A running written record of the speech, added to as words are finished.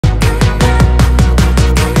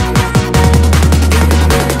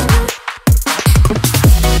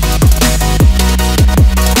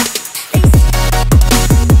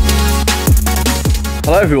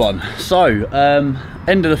Hello everyone. So,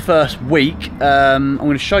 end of the first week. I'm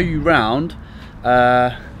going to show you round.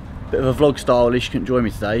 Bit of a vlog style. At least you couldn't join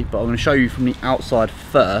me today, but I'm going to show you from the outside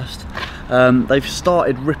first. They've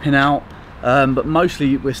started ripping out, but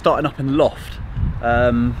mostly we're starting up in the loft.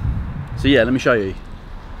 So yeah, let me show you.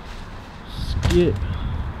 Skip.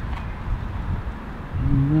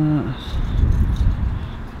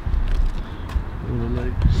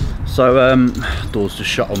 So door's just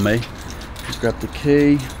shut on me. Just grab the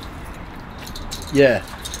key. Yeah.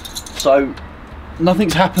 So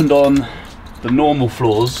nothing's happened on the normal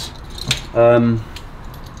floors, but I'm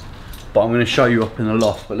going to show you up in the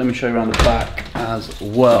loft. But let me show you around the back as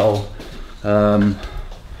well. Hold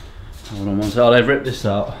on one second. Oh, they've ripped this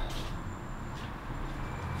out.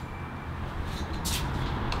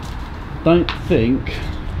 Don't think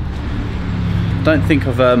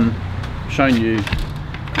I've shown you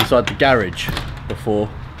inside the garage before.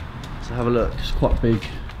 So have a look. It's quite big.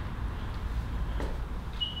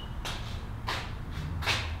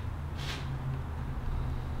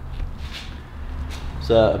 It's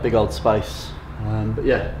a big old space, but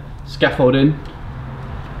yeah, scaffolding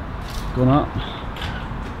gone up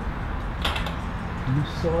on this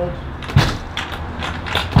side.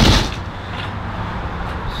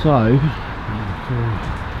 So,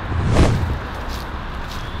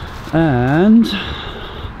 and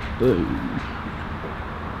boom.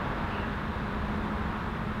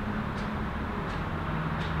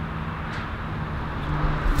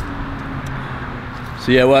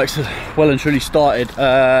 So yeah, work's well and truly started.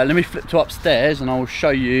 Let me flip to upstairs and I'll show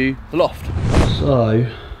you the loft. So,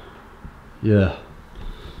 yeah,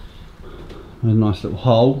 a nice little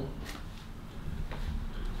hole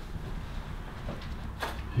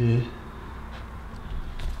here.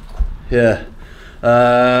 Yeah,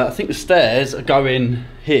 I think the stairs are going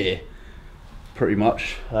here, pretty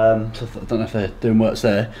much. So I don't know if they're doing works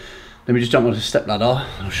there. Let me just jump on the step ladder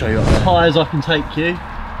and I'll show you up there. As high as I can take you.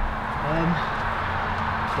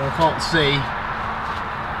 So I can't see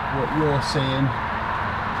what you're seeing,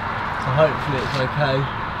 so hopefully it's okay.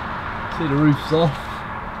 See the roof's off.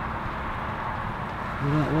 Go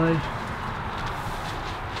that way.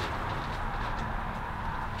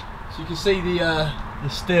 So you can see the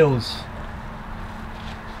stills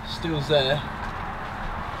there,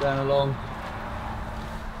 going along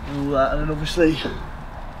and all that, and then obviously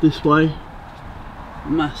this way,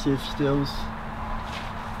 massive stills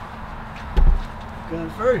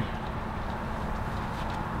going through.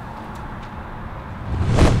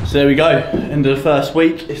 So there we go, end of the first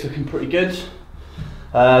week. It's looking pretty good.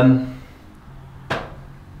 I'll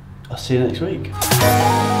see you next week.